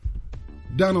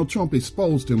Donald Trump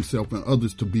exposed himself and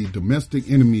others to be domestic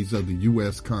enemies of the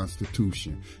U.S.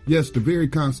 Constitution. Yes, the very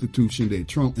Constitution that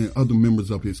Trump and other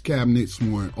members of his cabinet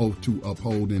swore an oath to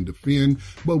uphold and defend,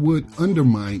 but would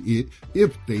undermine it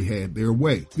if they had their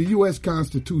way. The U.S.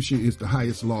 Constitution is the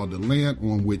highest law of the land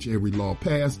on which every law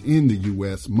passed in the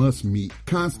U.S. must meet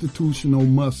constitutional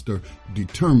muster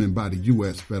determined by the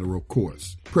U.S. federal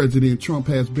courts. President Trump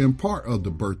has been part of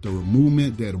the birther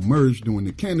movement that emerged during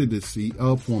the candidacy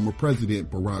of former President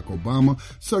Barack Obama,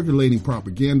 circulating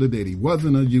propaganda that he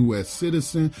wasn't a U.S.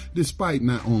 citizen, despite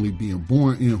not only being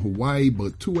born in Hawaii,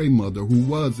 but to a mother who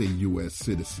was a U.S.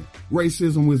 citizen.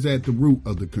 Racism was at the root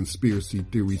of the conspiracy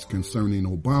theories concerning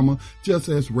Obama, just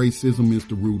as racism is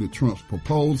the root of Trump's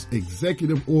proposed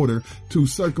executive order to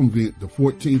circumvent the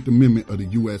 14th Amendment of the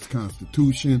U.S.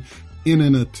 Constitution in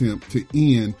an attempt to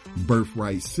end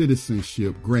birthright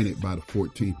citizenship granted by the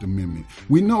 14th Amendment.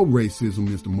 We know racism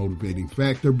is the motivating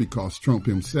factor because Trump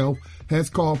himself has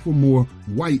called for more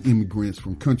white immigrants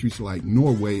from countries like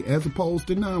Norway as opposed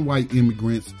to non-white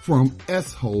immigrants from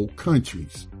S-hole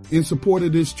countries. In support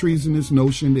of this treasonous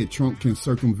notion that Trump can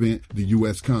circumvent the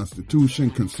U.S. Constitution,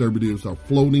 conservatives are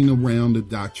floating around the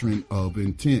doctrine of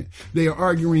intent. They are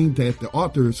arguing that the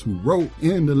authors who wrote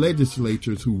and the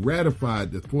legislatures who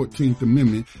ratified the 14th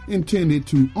Amendment intended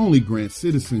to only grant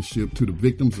citizenship to the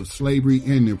victims of slavery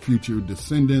and their future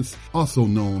descendants, also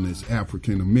known as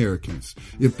African Americans.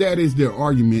 If that is their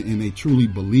argument and they truly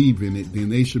believe in it, then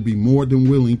they should be more than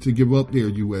willing to give up their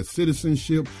U.S.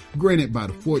 citizenship granted by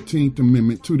the 14th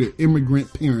Amendment to their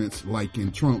immigrant parents, like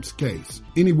in Trump's case.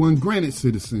 Anyone granted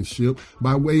citizenship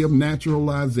by way of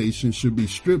naturalization should be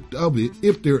stripped of it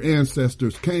if their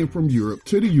ancestors came from Europe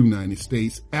to the United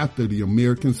States after the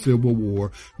American Civil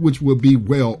War, which would be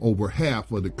well over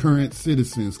half of the current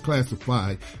citizens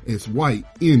classified as white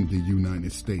in the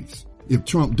United States. If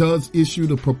Trump does issue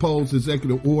the proposed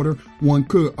executive order, one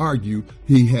could argue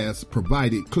he has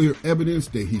provided clear evidence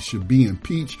that he should be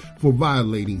impeached for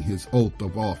violating his oath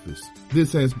of office.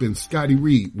 This has been Scotty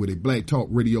Reed with a Black Talk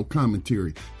Radio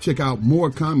commentary. Check out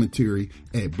more commentary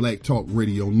at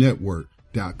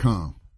blacktalkradionetwork.com.